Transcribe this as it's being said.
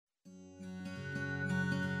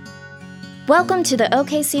Welcome to the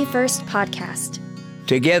OKC First podcast.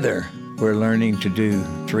 Together, we're learning to do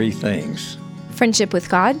three things. Friendship with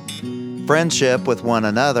God, friendship with one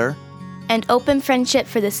another, and open friendship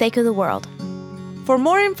for the sake of the world. For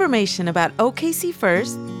more information about OKC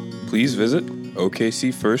First, please visit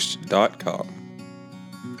okcfirst.com.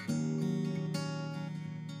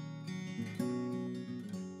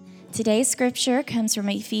 Today's scripture comes from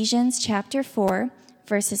Ephesians chapter 4,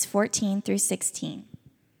 verses 14 through 16.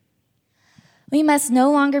 We must no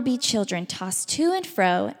longer be children tossed to and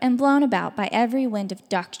fro and blown about by every wind of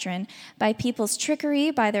doctrine, by people's trickery,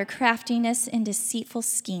 by their craftiness and deceitful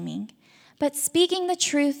scheming. But speaking the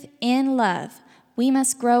truth in love, we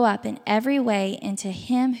must grow up in every way into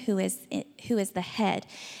Him who is the head,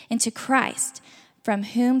 into Christ, from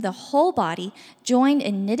whom the whole body, joined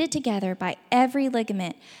and knitted together by every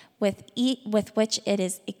ligament with which it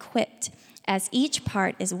is equipped, as each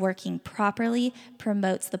part is working properly,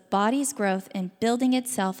 promotes the body's growth and building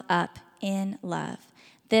itself up in love.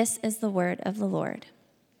 This is the word of the Lord.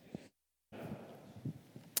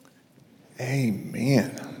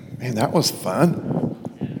 Amen. Man, that was fun.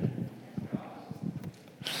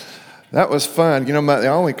 That was fun. You know, the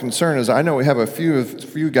only concern is I know we have a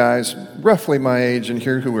few guys roughly my age in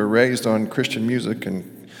here who were raised on Christian music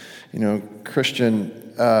and, Christian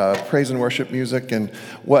praise and worship music and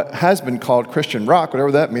what has been called Christian rock,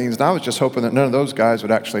 whatever that means. And I was just hoping that none of those guys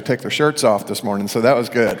would actually take their shirts off this morning. So that was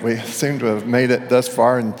good. We seem to have made it thus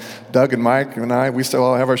far. And Doug and Mike and I, we still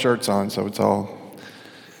all have our shirts on. So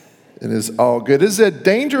it is all good. It is a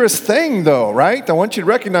dangerous thing, though, right? I want you to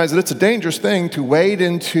recognize that it's a dangerous thing to wade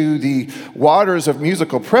into the waters of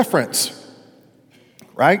musical preference,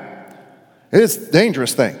 right? It is a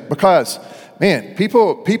dangerous thing because, man,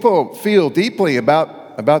 people feel deeply about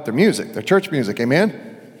their music, their church music,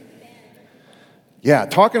 amen? Yeah,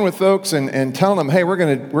 talking with folks and telling them, hey, we're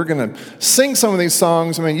gonna sing some of these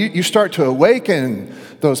songs. I mean, you start to awaken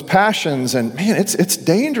those passions, and man, it's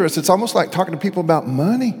dangerous. It's almost like talking to people about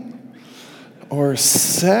money or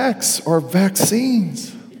sex or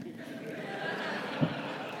vaccines.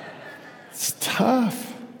 It's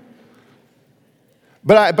tough.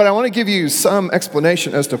 But I want to give you some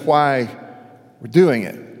explanation as to why we're doing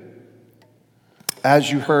it.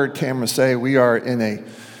 As you heard Tamara say, we are in a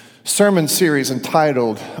sermon series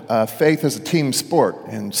entitled Faith as a Team Sport,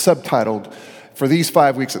 and subtitled, for these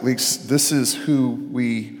 5 weeks at least, This is Who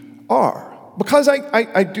We Are. Because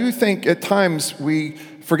I do think at times we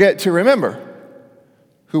forget to remember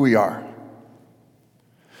who we are.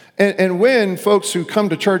 And when folks who come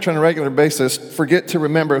to church on a regular basis forget to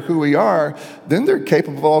remember who we are, then they're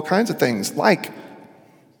capable of all kinds of things, like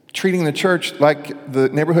treating the church like the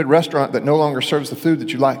neighborhood restaurant that no longer serves the food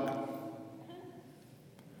that you like.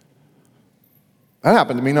 That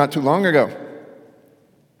happened to me not too long ago.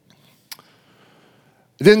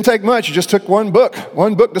 It didn't take much. You just took one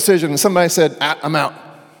book decision, and somebody said, I'm out.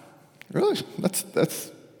 Really?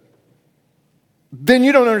 That's. Then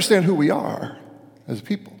you don't understand who we are as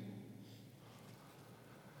people.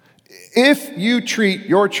 If you treat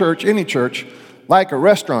your church, any church, like a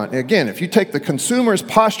restaurant, again, if you take the consumer's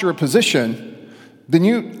posture or position, then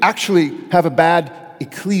you actually have a bad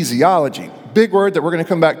ecclesiology. Big word that we're going to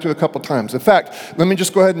come back to a couple times. In fact, let me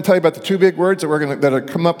just go ahead and tell you about the two big words that'll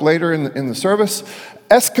come up later in the service.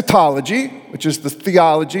 Eschatology, which is the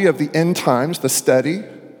theology of the end times, the study,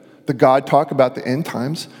 the God talk about the end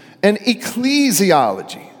times, and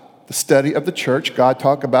ecclesiology, the study of the church. God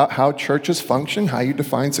talk about how churches function, how you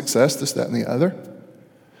define success, this, that, and the other.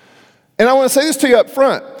 And I want to say this to you up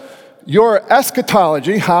front. Your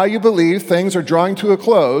eschatology, how you believe things are drawing to a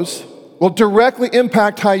close, will directly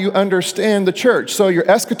impact how you understand the church. So your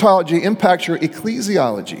eschatology impacts your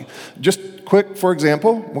ecclesiology. Just quick, for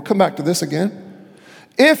example, we'll come back to this again.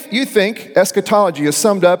 If you think eschatology is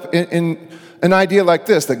summed up in an idea like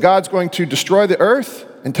this, that God's going to destroy the earth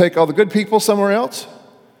and take all the good people somewhere else,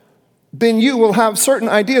 then you will have certain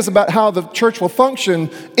ideas about how the church will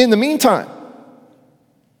function in the meantime.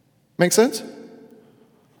 Make sense?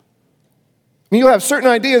 You'll have certain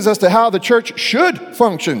ideas as to how the church should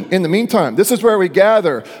function in the meantime. This is where we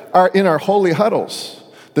gather in our holy huddles,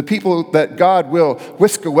 the people that God will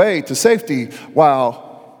whisk away to safety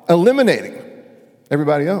while eliminating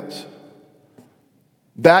everybody else.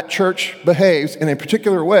 That church behaves in a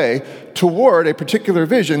particular way toward a particular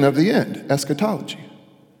vision of the end, eschatology.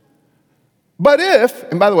 But if,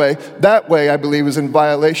 and by the way, that way I believe is in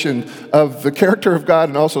violation of the character of God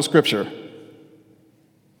and also Scripture.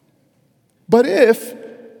 But if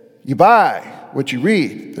you buy what you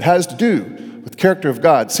read that has to do with the character of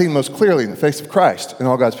God seen most clearly in the face of Christ, and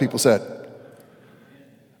all God's people said,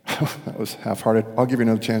 that was half-hearted. I'll give you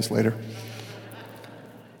another chance later.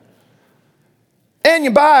 and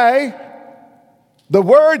you buy the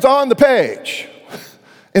words on the page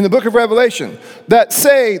in the book of Revelation that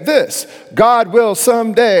say this: God will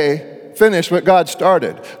someday finish what God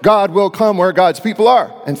started. God will come where God's people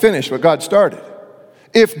are and finish what God started.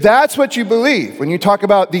 If that's what you believe when you talk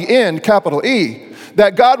about the end, capital E,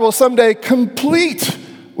 that God will someday complete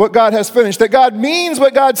what God has finished, that God means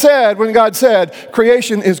what God said when God said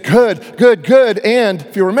creation is good, good, good, and,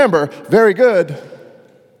 if you remember, very good,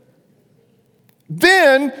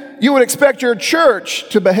 then you would expect your church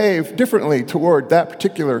to behave differently toward that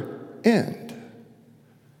particular end.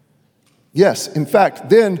 Yes, in fact,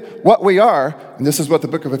 then what we are, and this is what the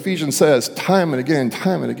book of Ephesians says time and again,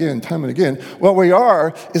 time and again, time and again, what we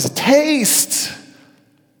are is a taste,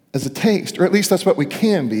 or at least that's what we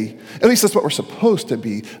can be, at least that's what we're supposed to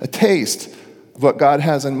be, a taste of what God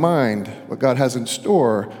has in mind, what God has in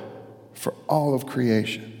store for all of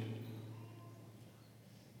creation.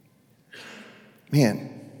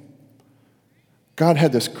 Man, God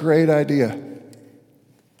had this great idea,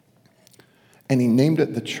 and he named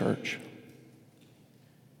it the church.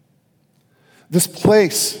 This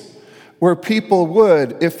place where people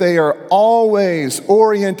would, if they are always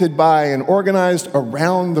oriented by and organized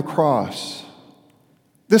around the cross,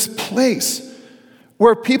 this place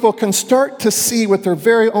where people can start to see with their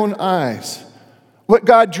very own eyes what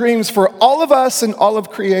God dreams for all of us and all of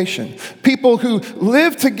creation. People who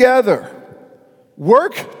live together,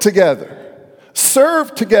 work together,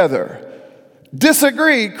 serve together,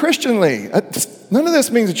 disagree Christianly. None of this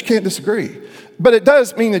means that you can't disagree, but it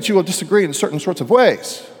does mean that you will disagree in certain sorts of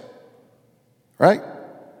ways, right?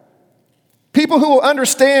 People who will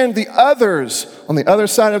understand the others on the other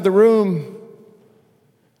side of the room,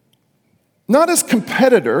 not as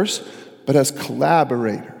competitors, but as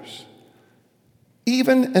collaborators.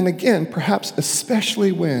 Even and again, perhaps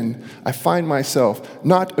especially when I find myself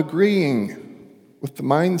not agreeing with the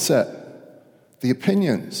mindset, the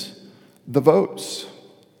opinions, the votes,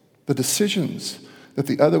 the decisions that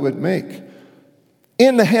the other would make.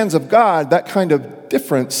 In the hands of God, that kind of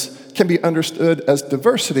difference can be understood as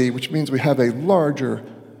diversity, which means we have a larger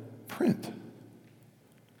print.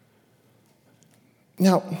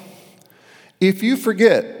 Now, if you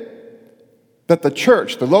forget that the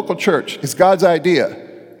church, the local church, is God's idea,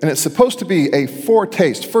 and it's supposed to be a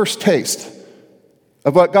foretaste, first taste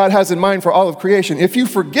of what God has in mind for all of creation, if you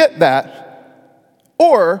forget that,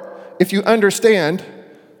 or if you understand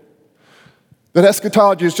that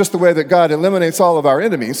eschatology is just the way that God eliminates all of our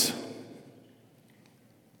enemies,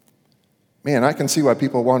 man, I can see why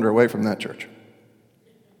people wander away from that church.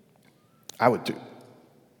 I would too.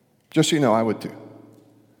 Just so you know, I would too.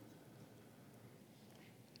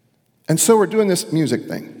 And so we're doing this music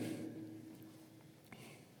thing.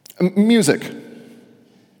 Music.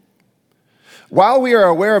 While we are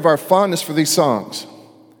aware of our fondness for these songs,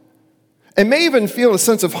 and may even feel a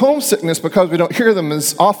sense of homesickness because we don't hear them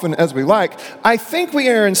as often as we like, I think we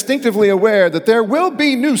are instinctively aware that there will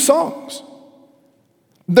be new songs.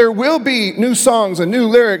 There will be new songs and new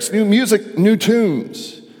lyrics, new music, new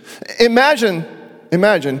tunes. Imagine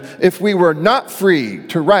if we were not free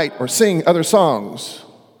to write or sing other songs,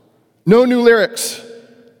 no new lyrics,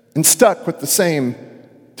 and stuck with the same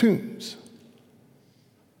tunes.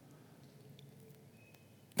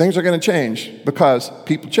 Things are going to change because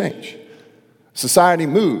people change. Society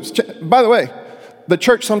moves. By the way, the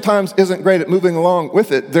church sometimes isn't great at moving along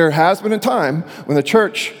with it. There has been a time when the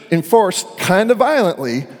church enforced kind of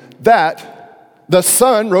violently that the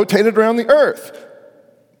sun rotated around the earth.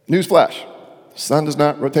 Newsflash, the sun does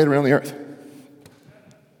not rotate around the earth.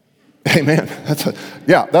 Amen.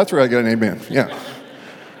 That's where I get an amen. Yeah.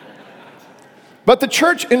 But the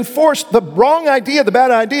church enforced the wrong idea, the bad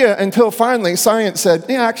idea, until finally science said,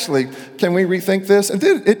 yeah, actually, can we rethink this? And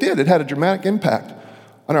it did. It had a dramatic impact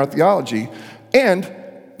on our theology. And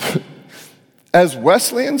as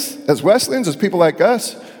Wesleyans, as people like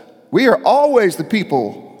us, we are always the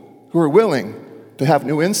people who are willing to have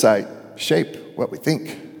new insight shape what we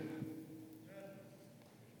think.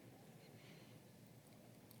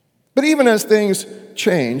 But even as things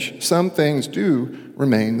change, some things do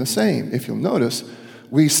remain the same. If you'll notice,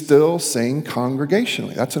 we still sing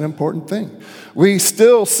congregationally. That's an important thing. We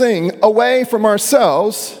still sing away from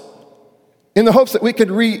ourselves in the hopes that we could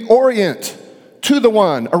reorient to the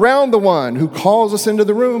one, around the one who calls us into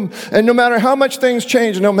the room. And no matter how much things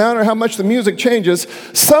change, no matter how much the music changes,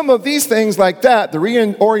 some of these things like that, the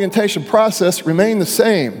reorientation process, remain the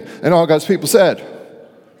same. And all God's people said,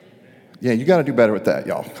 yeah, you got to do better with that,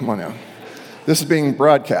 y'all. Come on now. This is being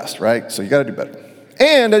broadcast, right? So you got to do better.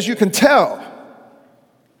 And as you can tell,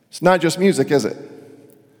 it's not just music, is it?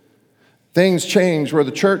 Things change where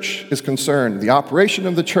the church is concerned. The operation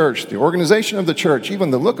of the church, the organization of the church, even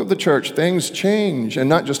the look of the church, things change. And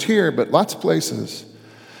not just here, but lots of places.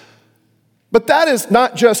 But that is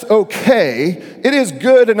not just okay. It is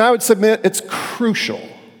good, and I would submit it's crucial.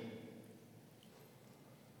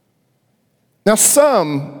 Now,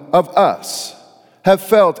 some of us have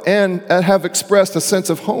felt and have expressed a sense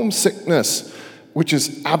of homesickness, which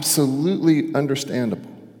is absolutely understandable.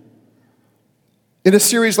 In a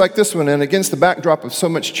series like this one, and against the backdrop of so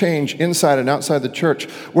much change inside and outside the church,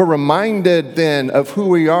 we're reminded then of who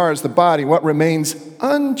we are as the body, what remains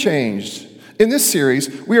unchanged. In this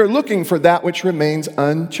series, we are looking for that which remains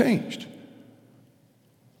unchanged.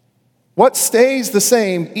 What stays the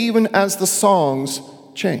same even as the songs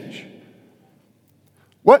change?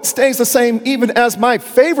 What stays the same even as my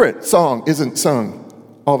favorite song isn't sung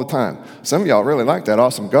all the time? Some of y'all really like that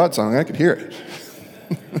Awesome God song. I could hear it.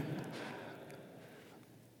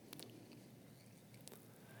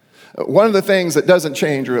 One of the things that doesn't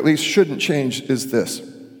change, or at least shouldn't change, is this.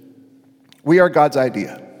 We are God's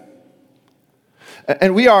idea.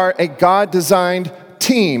 And we are a God-designed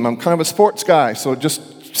team. I'm kind of a sports guy, so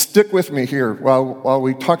just stick with me here while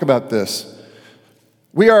we talk about this.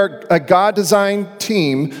 We are a God-designed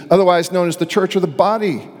team, otherwise known as the church or the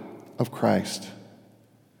body of Christ.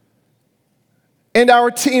 And our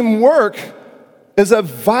teamwork is of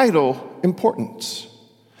vital importance.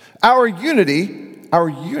 Our unity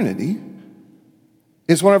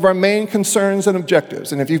is one of our main concerns and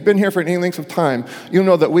objectives. And if you've been here for any length of time, you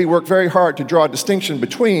know that we work very hard to draw a distinction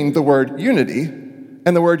between the word unity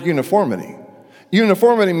and the word uniformity.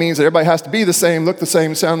 Uniformity means that everybody has to be the same, look the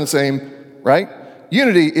same, sound the same, right?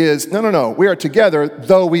 Unity is, no, we are together,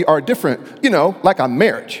 though we are different. Like a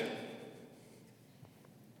marriage.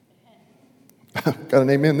 Got an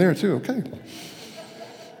amen there too, okay.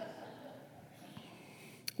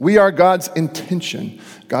 We are God's intention,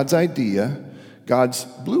 God's idea, God's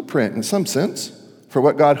blueprint in some sense for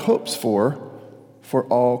what God hopes for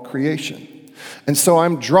all creation. And so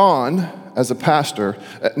I'm drawn as a pastor.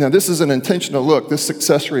 Now this is an intentional look, this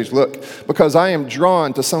successories look, because I am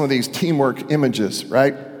drawn to some of these teamwork images,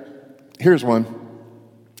 right? Here's one.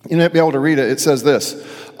 You might be able to read it. It says this: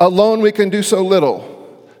 alone we can do so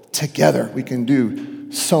little. Together we can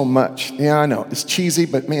do so much. Yeah, I know, it's cheesy,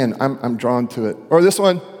 but man, I'm drawn to it. Or this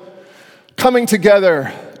one: coming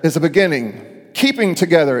together is a beginning. Keeping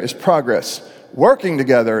together is progress. Working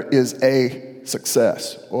together is a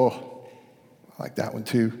success. Oh, I like that one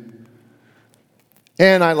too.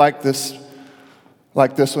 And I like this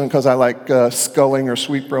one because I like sculling or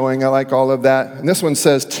sweep rowing. I like all of that. And this one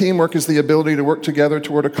says, teamwork is the ability to work together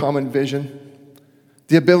toward a common vision,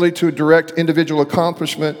 the ability to direct individual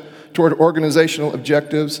accomplishment toward organizational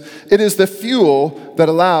objectives. It is the fuel that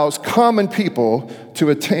allows common people to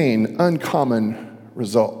attain uncommon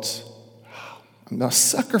results. I'm a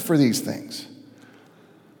sucker for these things,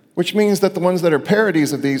 which means that the ones that are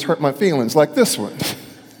parodies of these hurt my feelings, like this one.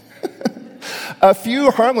 A few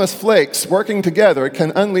harmless flakes working together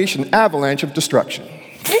can unleash an avalanche of destruction.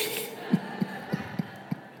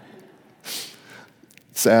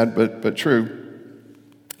 Sad, but true.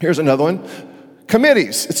 Here's another one.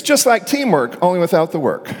 Committees. It's just like teamwork, only without the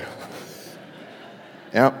work.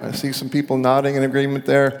 Yeah, I see some people nodding in agreement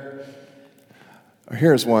there.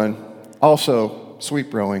 Here's one. Also,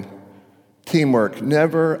 sweep rowing. Teamwork.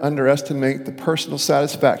 Never underestimate the personal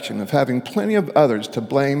satisfaction of having plenty of others to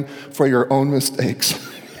blame for your own mistakes.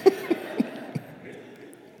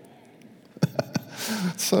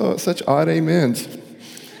 So, such odd amens.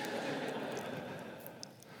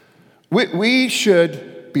 We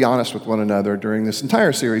should be honest with one another during this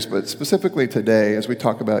entire series, but specifically today as we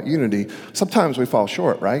talk about unity. Sometimes we fall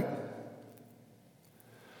short, right?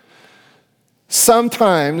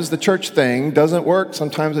 Sometimes the church thing doesn't work.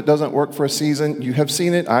 Sometimes it doesn't work for a season. You have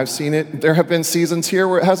seen it. I've seen it. There have been seasons here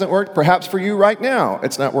where it hasn't worked. Perhaps for you right now,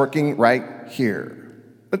 it's not working right here.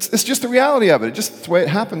 It's just the reality of it. It's just the way it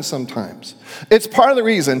happens sometimes. It's part of the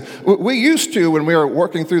reason. We used to, when we were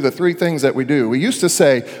working through the three things that we do, we used to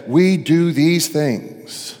say, we do these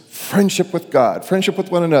things. Friendship with God, friendship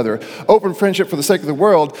with one another, open friendship for the sake of the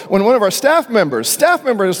world. When one of our staff members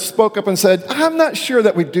spoke up and said, I'm not sure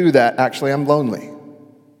that we do that, actually, I'm lonely.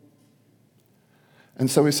 And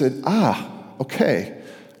so we said, okay,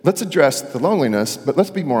 let's address the loneliness, but let's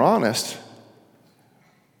be more honest.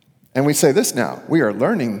 And we say this now, we are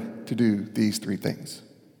learning to do these three things.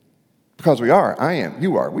 Because we are, I am,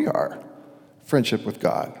 you are, we are. Friendship with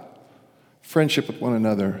God, friendship with one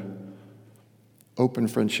another, open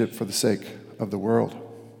friendship for the sake of the world.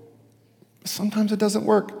 Sometimes it doesn't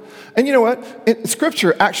work. And you know what?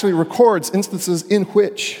 Scripture actually records instances in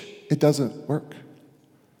which it doesn't work.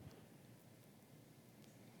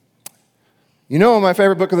 You know my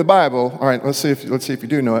favorite book of the Bible. All right, let's see if you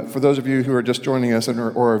do know it. For those of you who are just joining us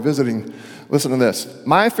or are visiting, listen to this.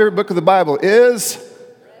 My favorite book of the Bible is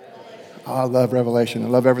I love Revelation. I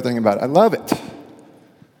love everything about it. I love it.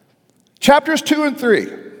 Chapters 2 and 3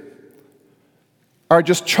 are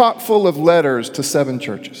just chock full of letters to 7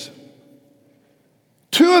 churches.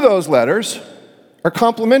 2 of those letters are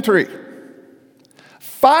complimentary.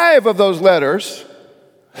 5 of those letters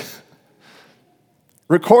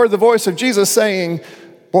record the voice of Jesus saying,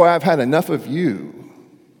 boy, I've had enough of you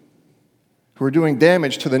who are doing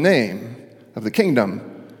damage to the name of the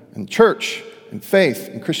kingdom and church and faith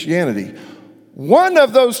and Christianity. One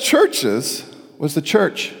of those churches was the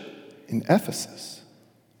church in Ephesus.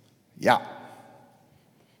 Yeah.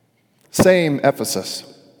 Same Ephesus.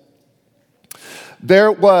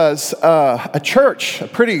 There was a church, a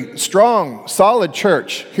pretty strong, solid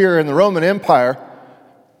church here in the Roman Empire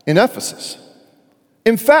in Ephesus.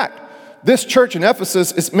 In fact, this church in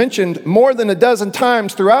Ephesus is mentioned more than a dozen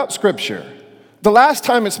times throughout Scripture. The last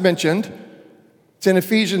time it's mentioned, it's in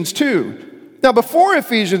Ephesians 2. Now, before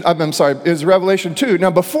is Revelation 2.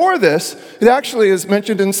 Now, before this, it actually is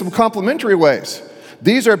mentioned in some complementary ways.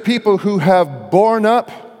 These are people who have borne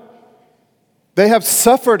up, they have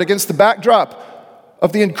suffered against the backdrop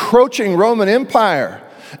of the encroaching Roman Empire.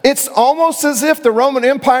 It's almost as if the Roman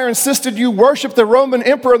Empire insisted you worship the Roman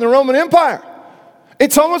emperor and the Roman Empire.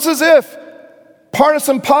 It's almost as if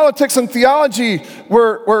partisan politics and theology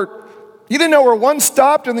were you didn't know where one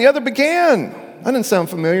stopped and the other began. That didn't sound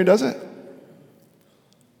familiar, does it?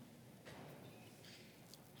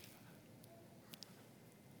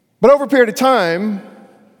 But over a period of time,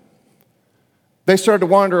 they started to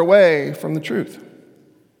wander away from the truth.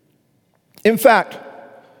 In fact,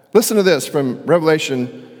 listen to this from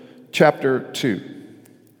Revelation chapter 2.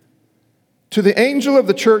 To the angel of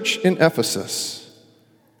the church in Ephesus,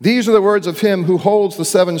 these are the words of him who holds the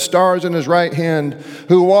 7 stars in his right hand,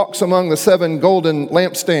 who walks among the 7 golden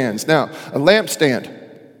lampstands. Now, a lampstand,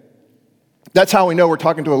 that's how we know we're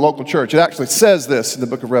talking to a local church. It actually says this in the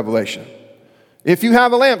book of Revelation. If you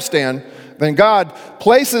have a lampstand, then God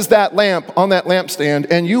places that lamp on that lampstand,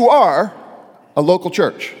 and you are a local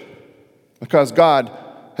church because God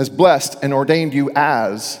has blessed and ordained you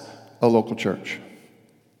as a local church.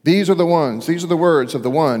 These are the words of the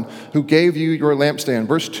one who gave you your lampstand.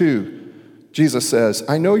 Verse 2, Jesus says,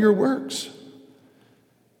 I know your works,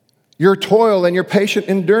 your toil and your patient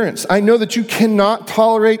endurance. I know that you cannot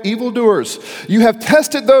tolerate evildoers. You have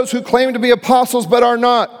tested those who claim to be apostles but are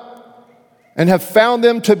not, and have found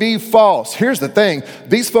them to be false. Here's the thing.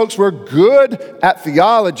 These folks were good at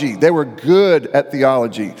theology. They were good at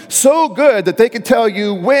theology. So good that they could tell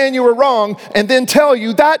you when you were wrong and then tell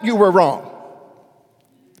you that you were wrong.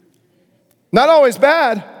 Not always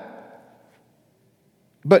bad,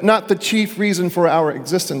 but not the chief reason for our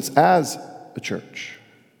existence as a church.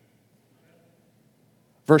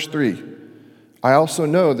 Verse 3, I also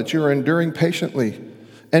know that you are enduring patiently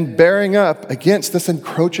and bearing up against this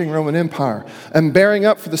encroaching Roman Empire and bearing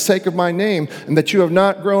up for the sake of my name, and that you have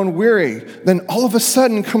not grown weary. Then all of a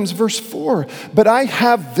sudden comes verse 4, but I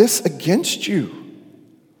have this against you,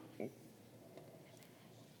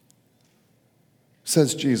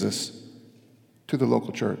 says Jesus to the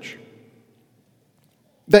local church,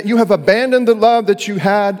 that you have abandoned the love that you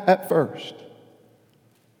had at first.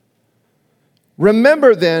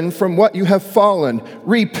 Remember then from what you have fallen.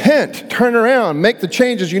 Repent, turn around, make the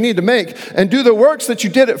changes you need to make, and do the works that you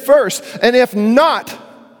did at first. And if not,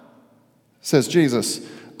 says Jesus,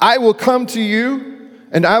 I will come to you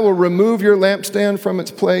and I will remove your lampstand from its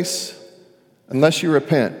place unless you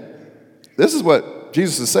repent. This is what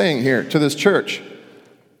Jesus is saying here to this church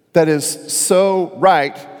that is so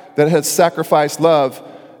right that it has sacrificed love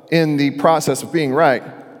in the process of being right.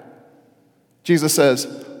 Jesus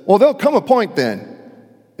says, well, there'll come a point then.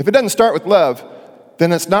 If it doesn't start with love,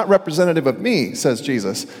 then it's not representative of me, says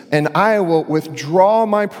Jesus. And I will withdraw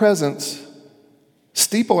my presence,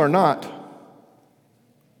 steeple or not,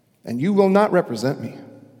 and you will not represent me.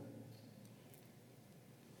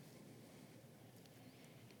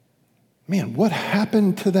 Man, what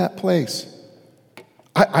happened to that place?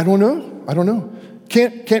 I don't know.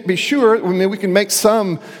 Can't be sure. I mean, we can make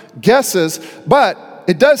some guesses, but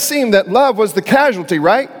it does seem that love was the casualty,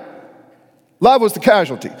 right? Love was the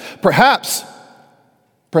casualty. Perhaps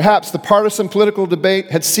the partisan political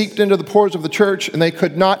debate had seeped into the pores of the church and they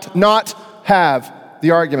could not have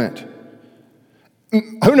the argument.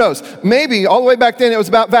 Who knows? Maybe all the way back then it was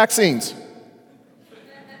about vaccines.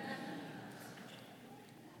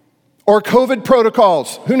 Or COVID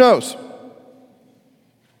protocols. Who knows?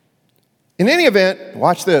 In any event,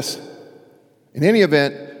 watch this. In any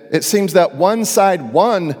event, it seems that one side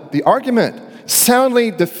won the argument, soundly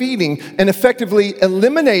defeating and effectively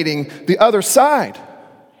eliminating the other side.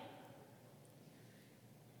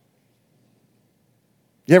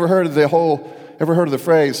 You ever heard of the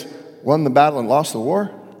phrase, won the battle and lost the war?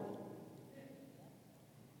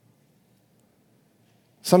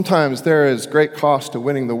 Sometimes there is great cost to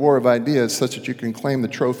winning the war of ideas such that you can claim the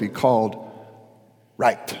trophy called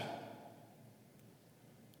right.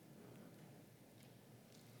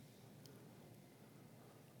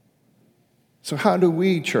 So how do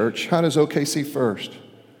we, church, how does OKC First,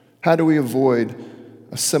 how do we avoid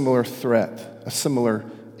a similar threat, a similar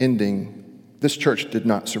ending? This church did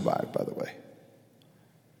not survive, by the way.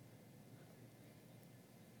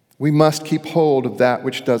 We must keep hold of that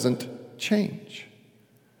which doesn't change.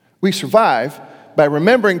 We survive by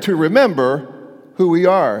remembering to remember who we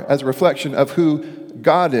are as a reflection of who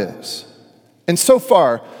God is. And so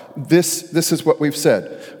far, this is what we've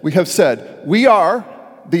said. We have said, we are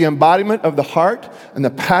the embodiment of the heart and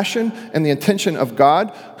the passion and the intention of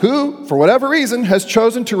God, who, for whatever reason, has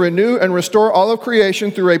chosen to renew and restore all of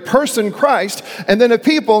creation through a person, Christ, and then a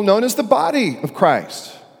people known as the body of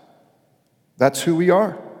Christ. That's who we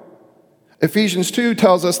are. Ephesians 2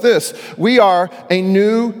 tells us this: we are a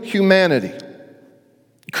new humanity,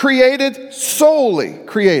 solely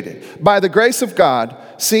created by the grace of God,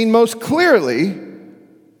 seen most clearly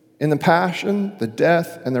in the passion, the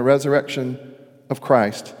death, and the resurrection of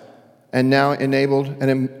Christ, and now enabled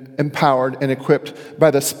and empowered and equipped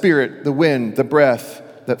by the Spirit, the wind, the breath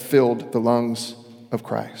that filled the lungs of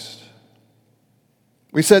Christ.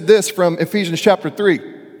 We said this from Ephesians chapter 3.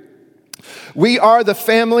 We are the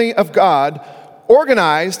family of God,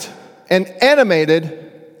 organized and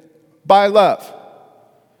animated by love.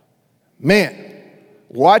 Man,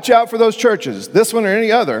 watch out for those churches, this one or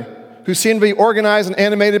any other, who seem to be organized and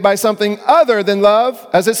animated by something other than love,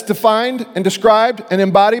 as it's defined and described and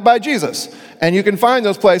embodied by Jesus. And you can find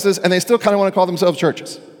those places, and they still kind of want to call themselves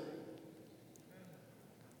churches.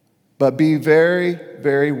 But be very,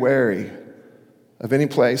 very wary of any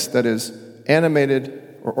place that is animated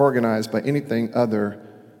or organized by anything other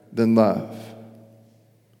than love.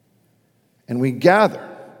 And we gather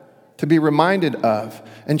to be reminded of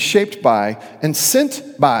and shaped by and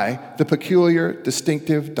sent by the peculiar,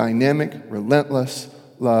 distinctive, dynamic, relentless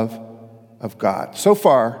love of God. So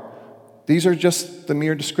far, these are just the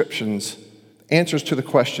mere descriptions, answers to the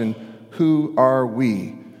question, who are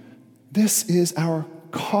we? This is our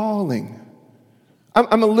calling.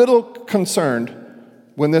 I'm a little concerned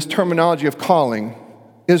when this terminology of calling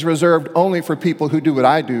is reserved only for people who do what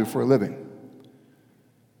I do for a living.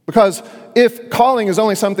 Because if calling is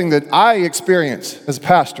only something that I experience as a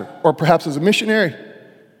pastor or perhaps as a missionary,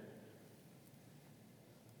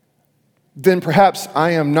 then perhaps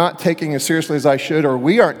I am not taking as seriously as I should, or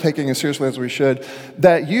we aren't taking as seriously as we should,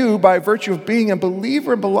 that you, by virtue of being a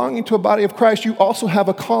believer belonging to a body of Christ, you also have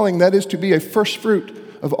a calling, that is to be a first fruit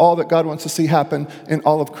of all that God wants to see happen in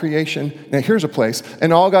all of creation. Now here's a place,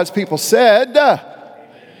 and all God's people said,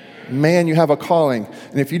 man, you have a calling.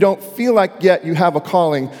 And if you don't feel like yet you have a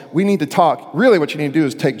calling, we need to talk. Really what you need to do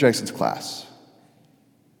is take Jason's class.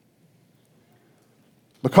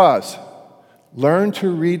 Because learn to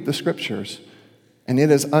read the scriptures, and it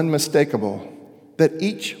is unmistakable that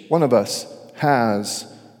each one of us has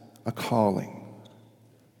a calling.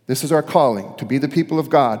 This is our calling, to be the people of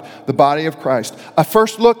God, the body of Christ. A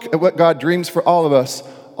first look at what God dreams for all of us,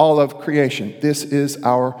 all of creation. This is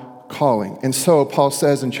our calling. And so Paul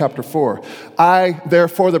says in chapter 4, I,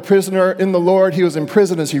 therefore, the prisoner in the Lord, he was in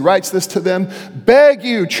prison as he writes this to them, beg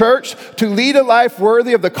you, church, to lead a life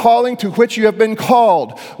worthy of the calling to which you have been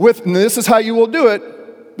called. And this is how you will do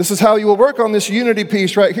it. This is how you will work on this unity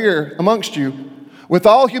piece right here amongst you. With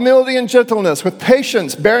all humility and gentleness, with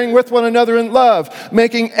patience, bearing with one another in love,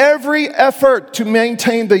 making every effort to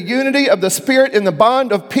maintain the unity of the Spirit in the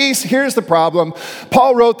bond of peace. Here's the problem.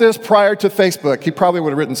 Paul wrote this prior to Facebook. He probably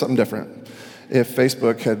would have written something different if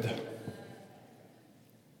Facebook had.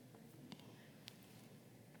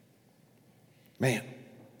 Man.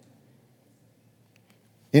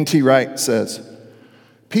 N.T. Wright says,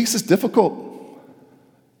 peace is difficult.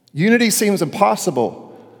 Unity seems impossible.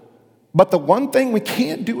 But the one thing we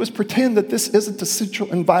can't do is pretend that this isn't a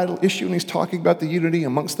central and vital issue, and he's talking about the unity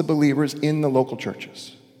amongst the believers in the local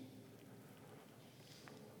churches.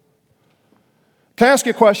 Can I ask you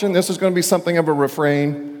a question? This is going to be something of a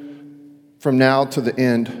refrain from now to the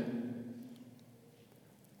end.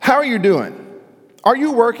 How are you doing? Are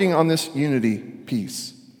you working on this unity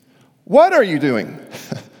piece? What are you doing?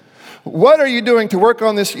 What are you doing to work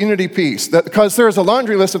on this unity piece? Because there's a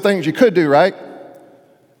laundry list of things you could do, right?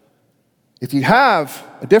 If you have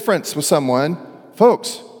a difference with someone,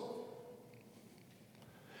 folks,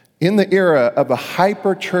 in the era of a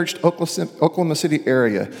hyper-churched Oklahoma City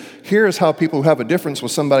area, here's how people who have a difference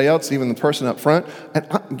with somebody else, even the person up front,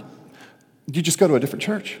 and you just go to a different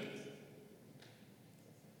church.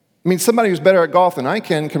 I mean, somebody who's better at golf than I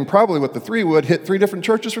can probably, with the 3-wood, hit 3 different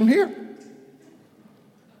churches from here.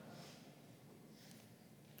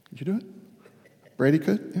 Could you do it? Brady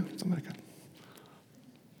could? Yeah, somebody could.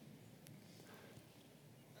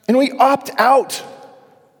 And we opt out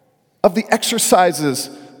of the exercises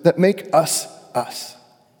that make us us.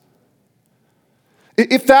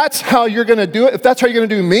 If that's how you're going to do it, if that's how you're going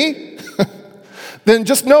to do me, then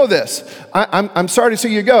just know this. I'm sorry to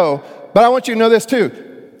see you go, but I want you to know this too.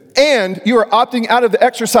 And you are opting out of the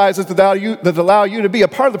exercises that allow you to be a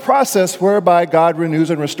part of the process whereby God renews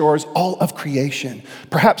and restores all of creation,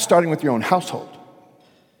 perhaps starting with your own household.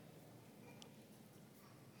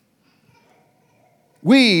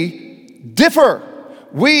 We differ.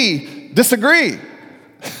 We disagree.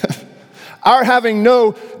 Our having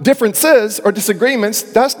no differences or disagreements,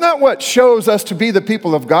 that's not what shows us to be the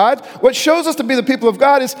people of God. What shows us to be the people of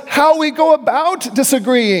God is how we go about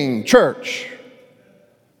disagreeing, church.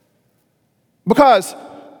 Because,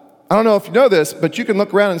 I don't know if you know this, but you can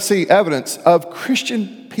look around and see evidence of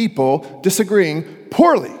Christian people disagreeing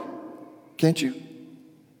poorly, can't you?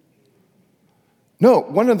 No,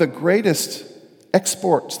 one of the greatest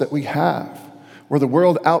exports that we have, where the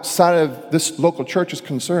world outside of this local church is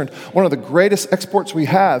concerned, one of the greatest exports we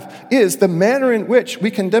have is the manner in which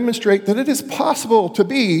we can demonstrate that it is possible to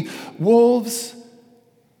be wolves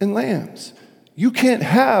and lambs. You can't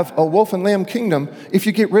have a wolf and lamb kingdom if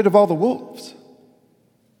you get rid of all the wolves.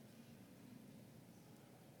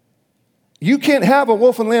 You can't have a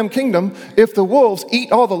wolf and lamb kingdom if the wolves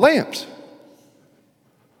eat all the lambs.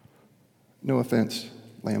 No offense,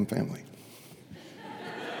 lamb family.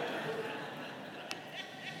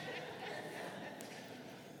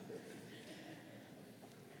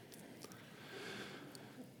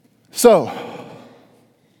 So,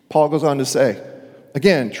 Paul goes on to say,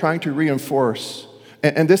 again, trying to reinforce,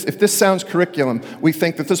 and this, if this sounds curriculum, we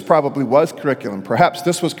think that this probably was curriculum. Perhaps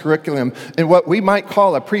this was curriculum in what we might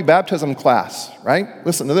call a pre-baptism class, right?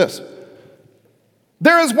 Listen to this.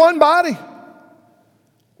 There is one body,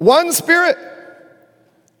 one Spirit,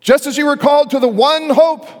 just as you were called to the one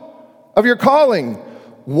hope of your calling,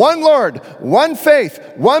 one Lord, one faith,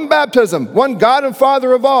 one baptism, one God and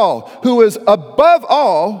Father of all, who is above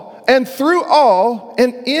all, and through all,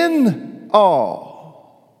 and in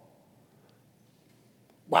all.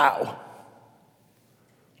 Wow.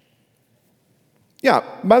 Yeah,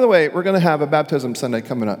 by the way, we're going to have a baptism Sunday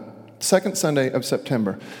coming up, second Sunday of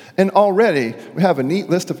September. And already we have a neat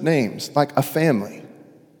list of names, like a family,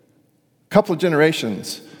 a couple of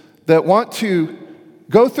generations that want to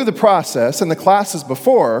go through the process and the classes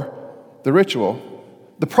before the ritual,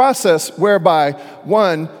 the process whereby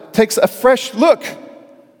one takes a fresh look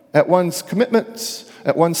at one's commitments,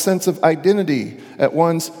 at one's sense of identity, at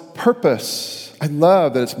one's purpose. I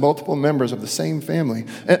love that it's multiple members of the same family.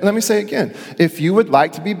 And let me say again, if you would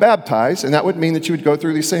like to be baptized, and that would mean that you would go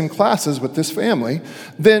through these same classes with this family,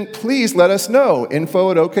 then please let us know.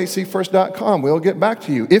 info@okcfirst.com. We'll get back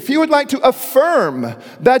to you. If you would like to affirm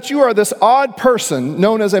that you are this odd person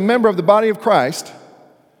known as a member of the body of Christ,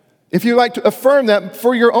 if you'd like to affirm that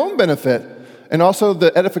for your own benefit, and also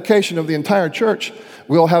the edification of the entire church,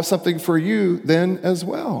 we'll have something for you then as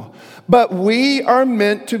well. But we are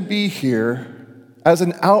meant to be here as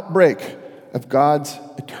an outbreak of God's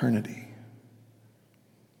eternity.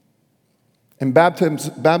 And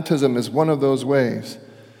baptism is one of those ways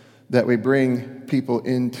that we bring people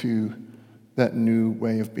into that new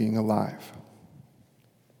way of being alive.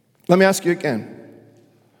 Let me ask you again.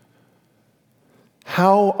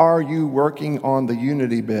 How are you working on the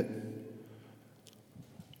unity bit?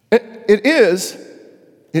 It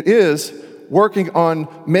is working on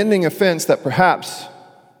mending a fence that perhaps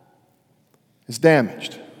is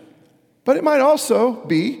damaged. But it might also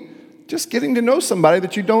be just getting to know somebody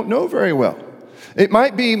that you don't know very well. It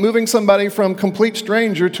might be moving somebody from complete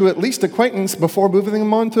stranger to at least acquaintance before moving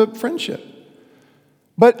them on to friendship.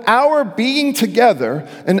 But our being together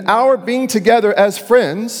and our being together as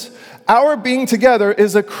friends, our being together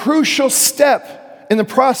is a crucial step in the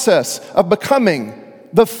process of becoming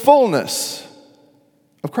the fullness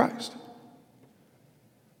of Christ.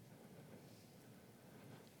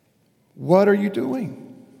 What are you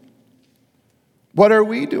doing? What are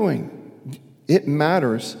we doing? It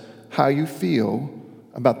matters how you feel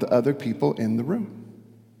about the other people in the room.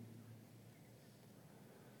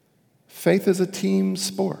 Faith is a team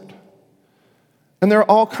sport. And there are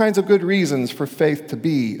all kinds of good reasons for faith to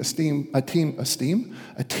be a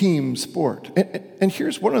team sport. And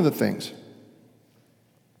here's one of the things.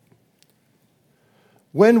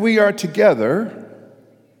 When we are together,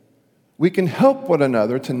 we can help one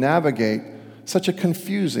another to navigate such a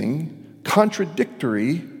confusing,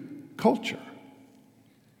 contradictory culture.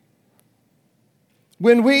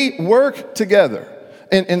 When we work together,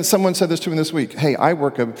 and someone said this to me this week, hey, I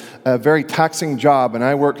work a very taxing job, and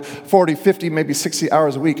I work 40, 50, maybe 60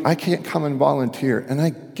 hours a week. I can't come and volunteer, and I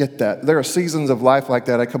get that. There are seasons of life like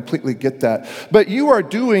that. I completely get that. But you are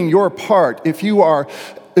doing your part if you are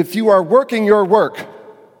working your work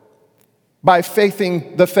by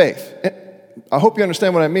faithing the faith. I hope you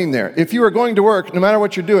understand what I mean there. If you are going to work, no matter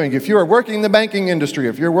what you're doing, if you are working in the banking industry,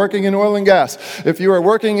 if you're working in oil and gas, if you are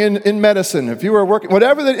working in medicine, if you are working,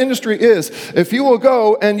 whatever the industry is, if you will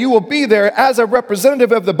go and you will be there as a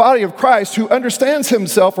representative of the body of Christ who understands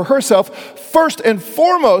himself or herself first and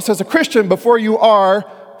foremost as a Christian before you are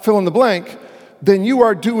fill in the blank, then you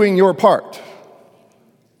are doing your part.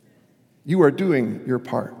 You are doing your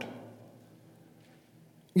part.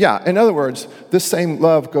 Yeah, in other words, this same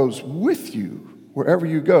love goes with you wherever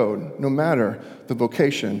you go, no matter the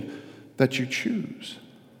vocation that you choose.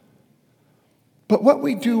 But what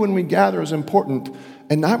we do when we gather is important,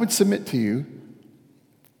 and I would submit to you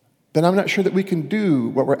that I'm not sure that we can do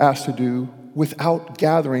what we're asked to do without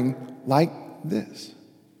gathering like this.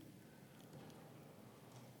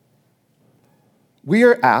 We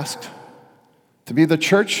are asked to be the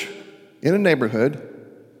church in a neighborhood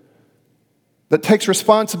that takes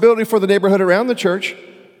responsibility for the neighborhood around the church,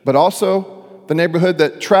 but also the neighborhood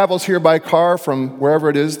that travels here by car from wherever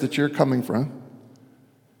it is that you're coming from.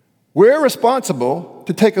 We're responsible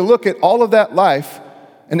to take a look at all of that life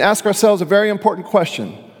and ask ourselves a very important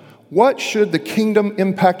question. What should the kingdom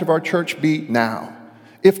impact of our church be now?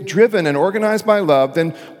 If driven and organized by love,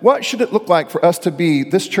 then what should it look like for us to be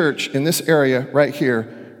this church in this area right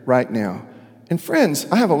here, right now? And friends,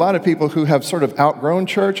 I have a lot of people who have sort of outgrown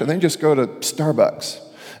church and they just go to Starbucks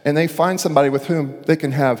and they find somebody with whom they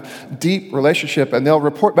can have deep relationship and they'll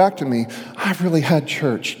report back to me, I've really had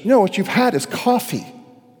church. You know, what you've had is coffee.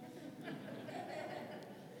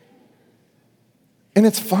 And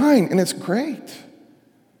it's fine and it's great.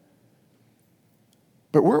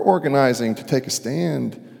 But we're organizing to take a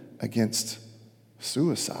stand against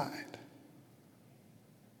suicide.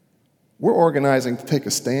 We're organizing to take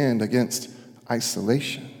a stand against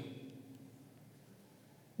isolation.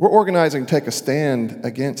 We're organizing to take a stand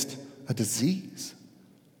against a disease.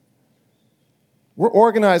 We're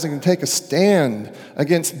organizing to take a stand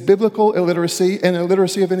against biblical illiteracy and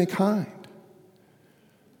illiteracy of any kind.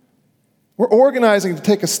 We're organizing to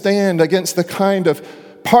take a stand against the kind of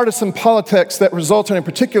partisan politics that results in a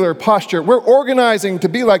particular posture. We're organizing to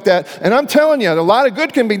be like that. And I'm telling you, a lot of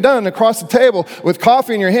good can be done across the table with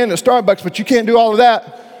coffee in your hand at Starbucks, but you can't do all of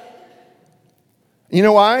that. You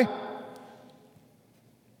know why?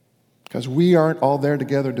 Because we aren't all there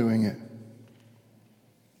together doing it.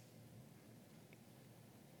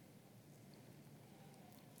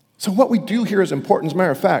 So what we do here is important. As a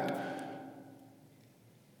matter of fact,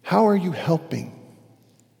 how are you helping?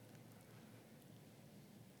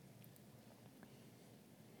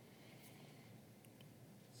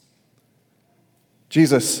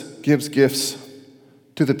 Jesus gives gifts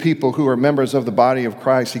to the people who are members of the body of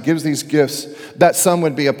Christ. He gives these gifts that some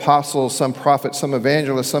would be apostles, some prophets, some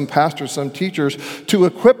evangelists, some pastors, some teachers, to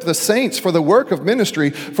equip the saints for the work of ministry,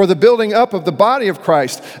 for the building up of the body of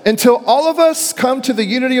Christ, until all of us come to the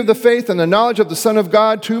unity of the faith and the knowledge of the Son of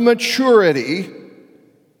God, to maturity,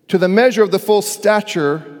 to the measure of the full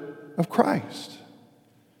stature of Christ.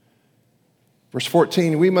 Verse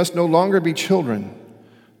 14, we must no longer be children,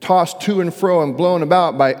 tossed to and fro and blown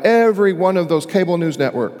about by every one of those cable news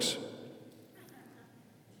networks,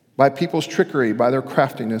 by people's trickery, by their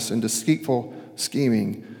craftiness and deceitful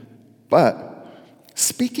scheming. But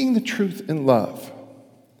speaking the truth in love,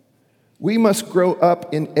 we must grow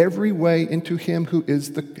up in every way into him who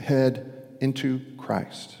is the head, into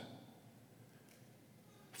Christ,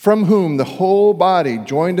 from whom the whole body,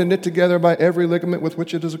 joined and knit together by every ligament with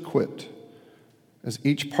which it is equipped, as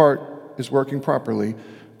each part is working properly,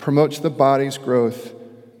 promotes the body's growth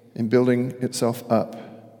in building itself up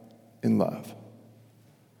in love.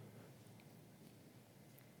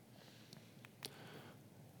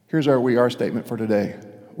 Here's our we are statement for today.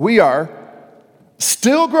 We are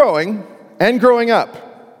still growing and growing up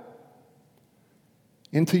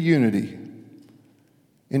into unity,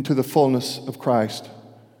 into the fullness of Christ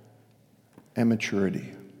and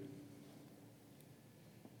maturity.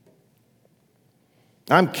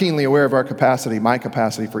 I'm keenly aware of our capacity, my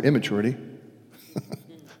capacity for immaturity.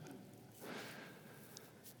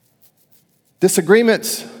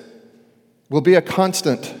 Disagreements will be a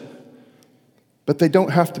constant, but they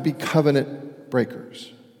don't have to be covenant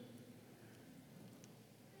breakers.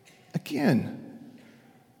 Again,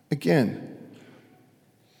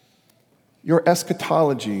 your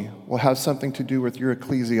eschatology will have something to do with your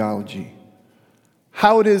ecclesiology.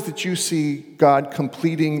 How it is that you see God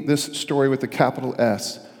completing this story with a capital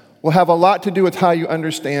S will have a lot to do with how you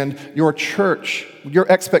understand your church, your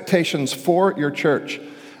expectations for your church.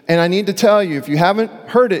 And I need to tell you, if you haven't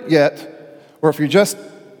heard it yet, or if you're just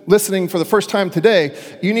listening for the first time today,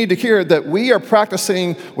 you need to hear that we are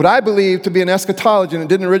practicing what I believe to be an eschatology, and it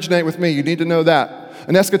didn't originate with me. You need to know that.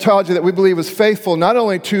 An eschatology that we believe is faithful not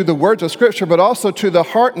only to the words of Scripture, but also to the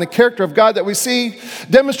heart and the character of God that we see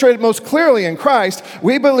demonstrated most clearly in Christ.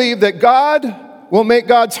 We believe that God will make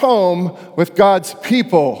God's home with God's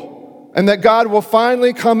people, and that God will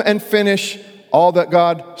finally come and finish all that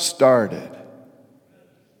God started.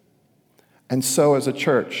 And so as a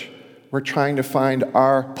church, we're trying to find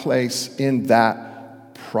our place in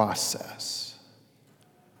that process.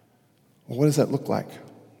 Well, what does that look like?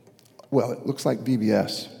 Well, it looks like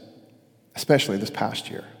VBS, especially this past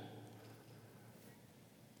year,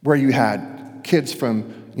 where you had kids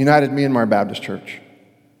from United Myanmar Baptist Church,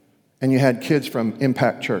 and you had kids from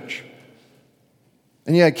Impact Church,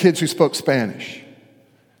 and you had kids who spoke Spanish,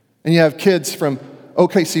 and you have kids from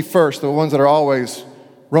OKC First, the ones that are always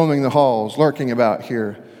roaming the halls, lurking about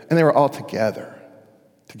here, and they were all together.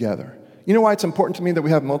 You know why it's important to me that we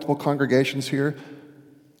have multiple congregations here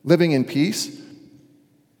living in peace?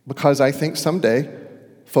 Because I think someday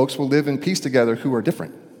folks will live in peace together who are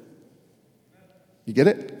different. You get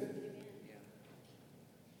it?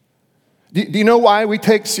 Do you know why we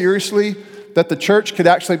take seriously that the church could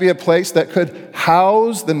actually be a place that could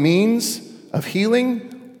house the means of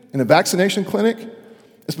healing in a vaccination clinic?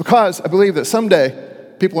 It's because I believe that someday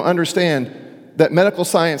people will understand that medical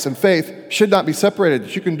science and faith should not be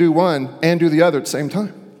separated. You can do one and do the other at the same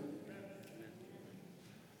time.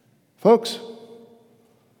 Folks,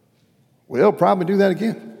 we'll probably do that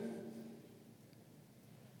again.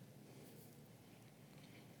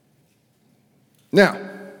 Now,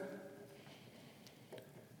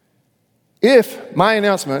 if my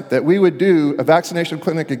announcement that we would do a vaccination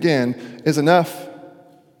clinic again is enough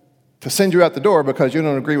to send you out the door because you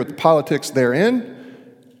don't agree with the politics therein,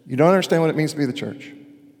 you don't understand what it means to be the church.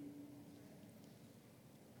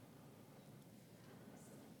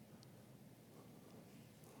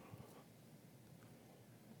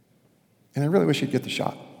 And I really wish you'd get the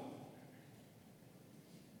shot.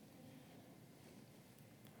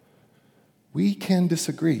 We can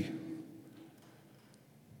disagree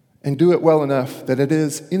and do it well enough that it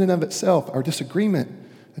is, in and of itself, our disagreement,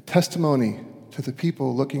 a testimony to the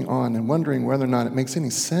people looking on and wondering whether or not it makes any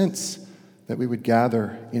sense that we would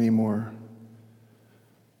gather anymore.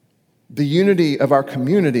 The unity of our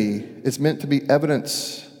community is meant to be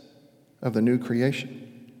evidence of the new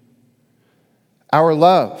creation. Our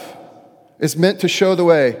love is meant to show the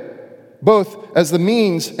way, both as the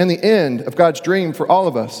means and the end of God's dream for all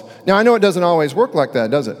of us. Now, I know it doesn't always work like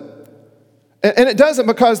that, does it? And it doesn't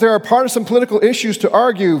because there are partisan political issues to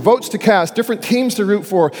argue, votes to cast, different teams to root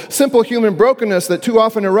for, simple human brokenness that too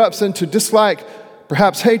often erupts into dislike,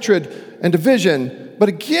 perhaps hatred and division. But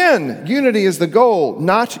again, unity is the goal,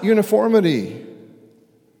 not uniformity.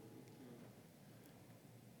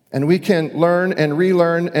 And we can learn and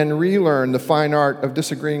relearn the fine art of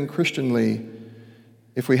disagreeing Christianly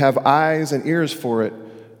if we have eyes and ears for it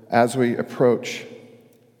as we approach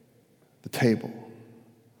the table.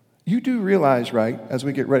 You do realize, right, as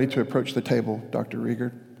we get ready to approach the table, Dr.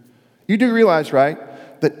 Rieger, you do realize, right,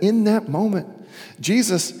 that in that moment,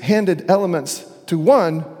 Jesus handed elements to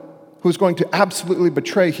one who's going to absolutely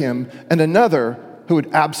betray him and another who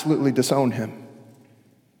would absolutely disown him.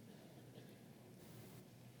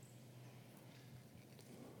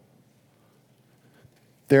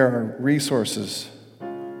 There are resources.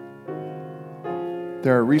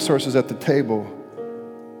 There are resources at the table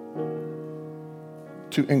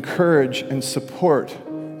to encourage and support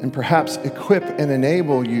and perhaps equip and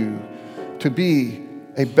enable you to be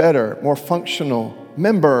a better, more functional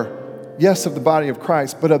member, yes, of the body of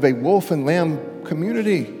Christ, but of a wolf and lamb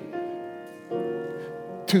community.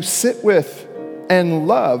 To sit with and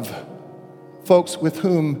love folks with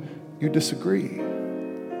whom you disagree.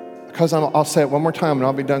 Because I'll say it one more time and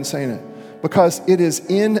I'll be done saying it. Because it is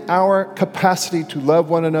in our capacity to love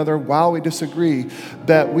one another while we disagree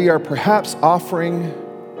that we are perhaps offering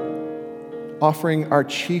our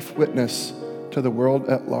chief witness to the world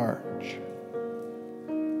at large.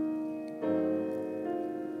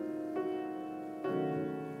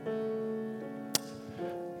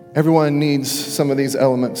 Everyone needs some of these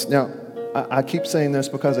elements. Now, I keep saying this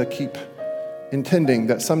because I keep intending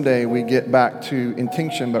that someday we get back to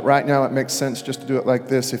intinction, but right now it makes sense just to do it like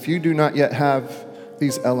this. If you do not yet have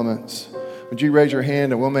these elements, would you raise your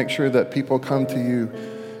hand and we'll make sure that people come to you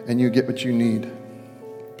and you get what you need.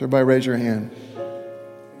 Everybody raise your hand.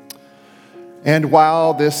 And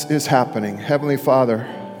while this is happening, Heavenly Father,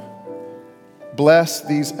 bless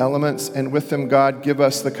these elements, and with them, God, give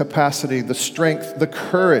us the capacity, the strength, the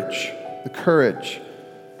courage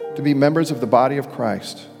to be members of the body of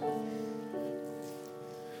Christ.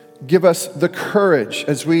 Give us the courage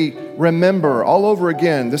as we remember all over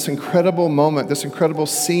again this incredible moment, this incredible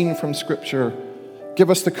scene from Scripture. Give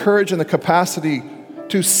us the courage and the capacity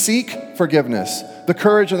to seek forgiveness, the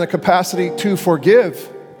courage and the capacity to forgive,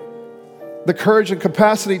 the courage and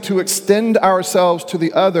capacity to extend ourselves to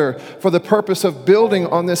the other for the purpose of building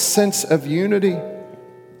on this sense of unity.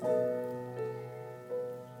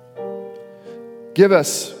 Give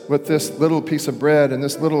us, with this little piece of bread and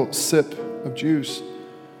this little sip of juice,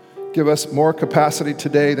 give us more capacity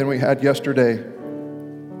today than we had yesterday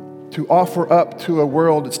to offer up to a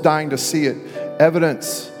world that's dying to see it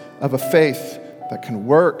evidence of a faith that can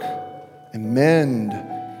work and mend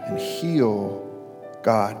and heal,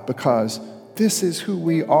 God, because this is who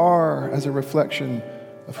we are as a reflection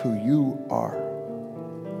of who you are.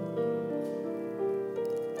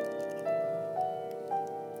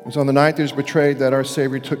 It was on the night that he was betrayed that our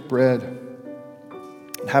Savior took bread.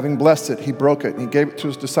 Having blessed it, he broke it, and he gave it to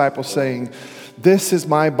his disciples, saying, "This is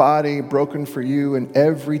my body broken for you, and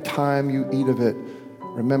every time you eat of it,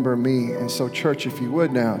 remember me." And so, church, if you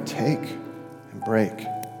would now, take and break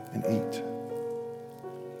and eat.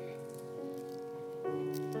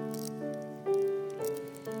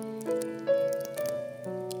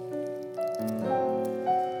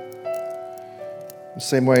 The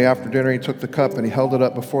same way, after dinner, he took the cup and he held it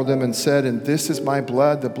up before them and said, "And this is my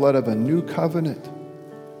blood, the blood of a new covenant.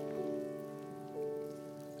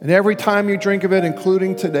 And every time you drink of it,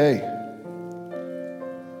 including today,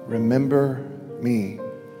 remember me."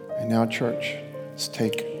 And now, church, let's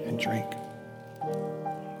take and drink.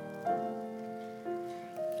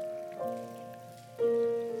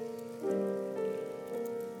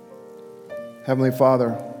 Heavenly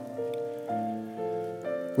Father,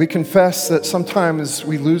 we confess that sometimes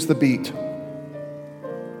we lose the beat.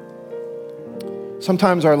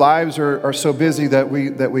 Sometimes our lives are so busy that we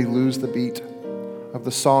lose the beat of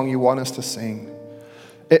the song you want us to sing.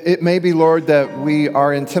 It may be, Lord, that we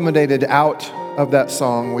are intimidated out of that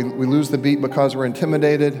song. We lose the beat because we're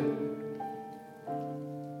intimidated.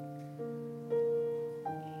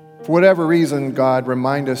 For whatever reason, God,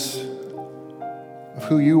 remind us of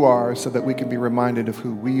who you are so that we can be reminded of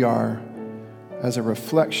who we are as a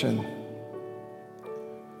reflection.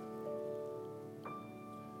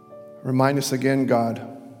 Remind us again, God,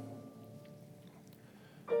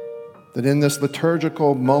 that in this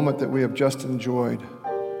liturgical moment that we have just enjoyed,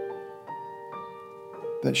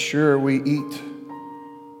 that sure, we eat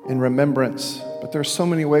in remembrance, but there's so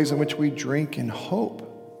many ways in which we drink in hope.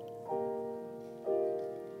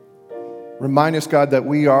 Remind us, God, that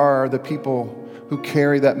we are the people who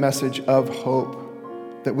carry that message of hope,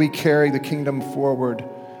 that we carry the kingdom forward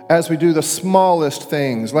as we do the smallest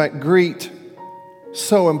things, like greet,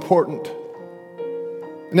 so important.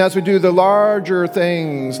 And as we do the larger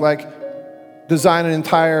things, like design an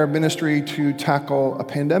entire ministry to tackle a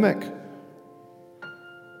pandemic,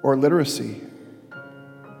 or literacy,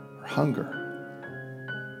 or hunger.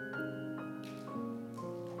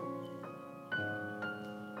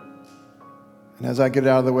 And as I get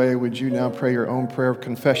out of the way, would you now pray your own prayer of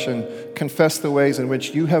confession? Confess the ways in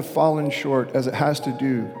which you have fallen short, as it has to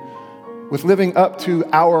do with living up to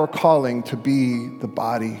our calling to be the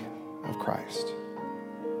body of Christ.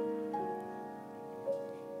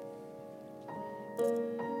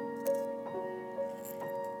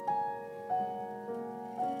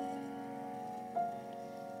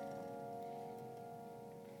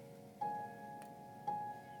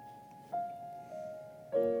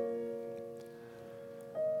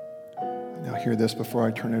 Hear this before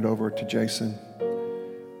I turn it over to Jason.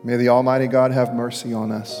 May the Almighty God have mercy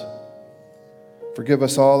on us. Forgive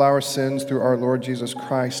us all our sins through our Lord Jesus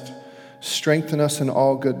Christ. Strengthen us in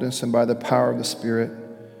all goodness, and by the power of the Spirit,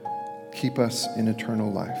 keep us in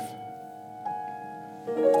eternal life.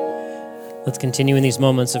 Let's continue in these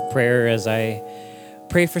moments of prayer as I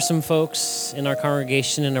pray for some folks in our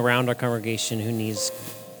congregation and around our congregation who needs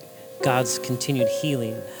God's continued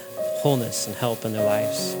healing, wholeness, and help in their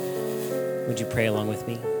lives. Would you pray along with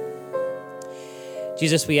me?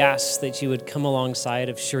 Jesus, we ask that you would come alongside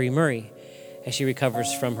of Shuri Murray as she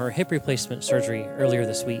recovers from her hip replacement surgery earlier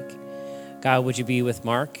this week. God, would you be with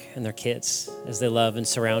Mark and their kids as they love and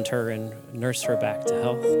surround her and nurse her back to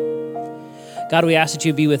health. God, we ask that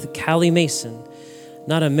you be with Callie Mason,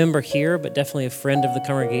 not a member here, but definitely a friend of the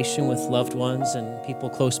congregation with loved ones and people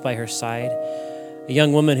close by her side. A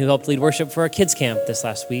young woman who helped lead worship for our kids camp this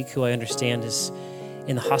last week, who I understand is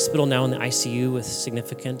in the hospital now in the ICU with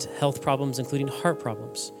significant health problems, including heart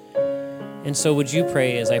problems. And so would you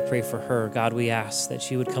pray as I pray for her? God, we ask that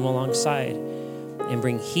she would come alongside and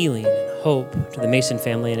bring healing and hope to the Mason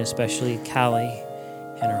family, and especially Callie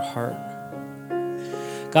and her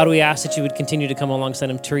heart. God, we ask that you would continue to come alongside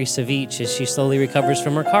of Teresa Veach as she slowly recovers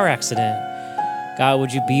from her car accident. God,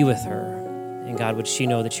 would you be with her? And God, would she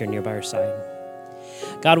know that you're near by her side?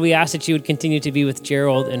 God, we ask that you would continue to be with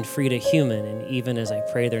Gerald and Frida Human, and even as I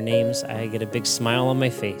pray their names, I get a big smile on my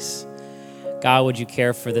face. God, would you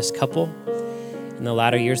care for this couple in the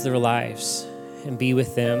latter years of their lives and be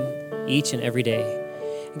with them each and every day?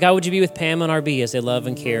 And God, would you be with Pam and RB as they love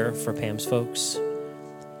and care for Pam's folks?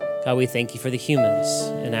 God, we thank you for the humans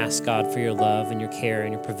and ask, God, for your love and your care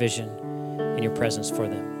and your provision and your presence for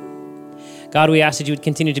them. God, we ask that you would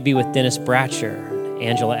continue to be with Dennis Bratcher,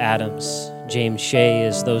 Angela Adams, James Shea,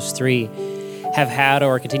 as those three have had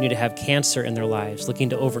or continue to have cancer in their lives, looking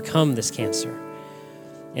to overcome this cancer.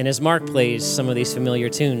 And as Mark plays some of these familiar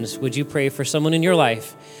tunes, would you pray for someone in your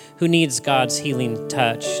life who needs God's healing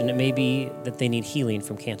touch, and it may be that they need healing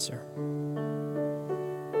from cancer.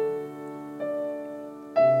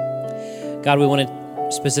 God, we want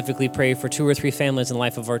to specifically pray for 2 or 3 families in the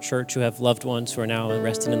life of our church who have loved ones who are now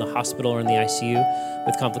resting in the hospital or in the ICU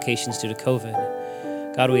with complications due to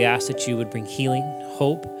COVID. God, we ask that you would bring healing,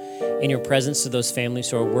 hope, in your presence to those families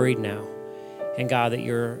who are worried now. And God, that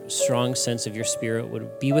your strong sense of your spirit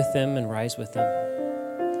would be with them and rise with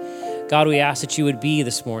them. God, we ask that you would be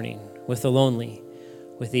this morning with the lonely,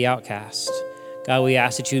 with the outcast. God, we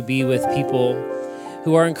ask that you would be with people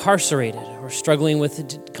who are incarcerated or struggling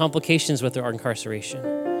with complications with their incarceration.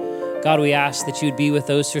 God, we ask that you would be with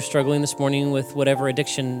those who are struggling this morning with whatever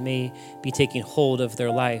addiction may be taking hold of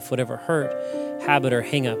their life, whatever hurt, habit, or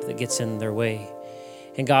hang-up that gets in their way.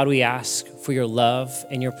 And God, we ask for your love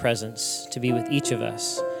and your presence to be with each of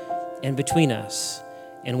us and between us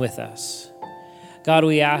and with us. God,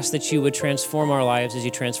 we ask that you would transform our lives as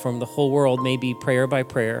you transform the whole world, maybe prayer by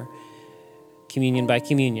prayer, communion by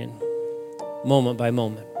communion, moment by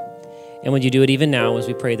moment. And would you do it even now as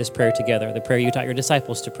we pray this prayer together, the prayer you taught your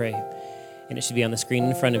disciples to pray. And it should be on the screen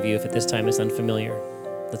in front of you if at this time it's unfamiliar.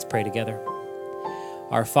 Let's pray together.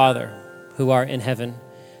 Our Father, who art in heaven,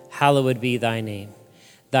 hallowed be thy name.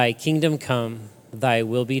 Thy kingdom come, thy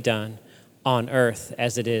will be done, on earth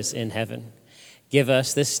as it is in heaven. Give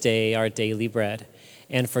us this day our daily bread,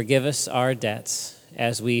 and forgive us our debts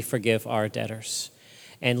as we forgive our debtors.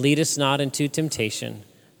 And lead us not into temptation,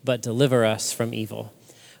 but deliver us from evil.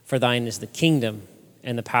 For thine is the kingdom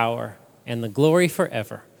and the power and the glory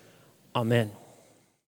forever. Amen.